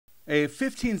A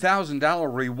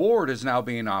 $15,000 reward is now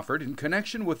being offered in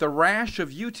connection with a rash of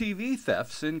UTV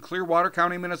thefts in Clearwater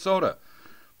County, Minnesota.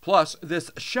 Plus,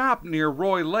 this shop near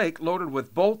Roy Lake loaded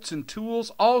with bolts and tools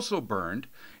also burned,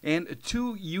 and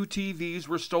 2 UTVs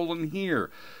were stolen here.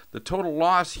 The total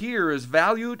loss here is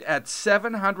valued at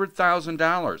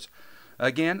 $700,000.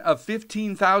 Again, a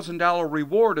 $15,000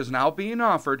 reward is now being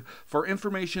offered for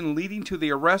information leading to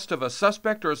the arrest of a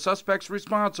suspect or suspects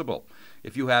responsible.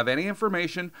 If you have any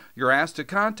information, you're asked to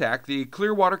contact the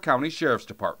Clearwater County Sheriff's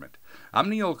Department.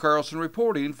 I'm Neil Carlson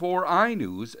reporting for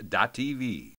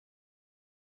iNews.TV.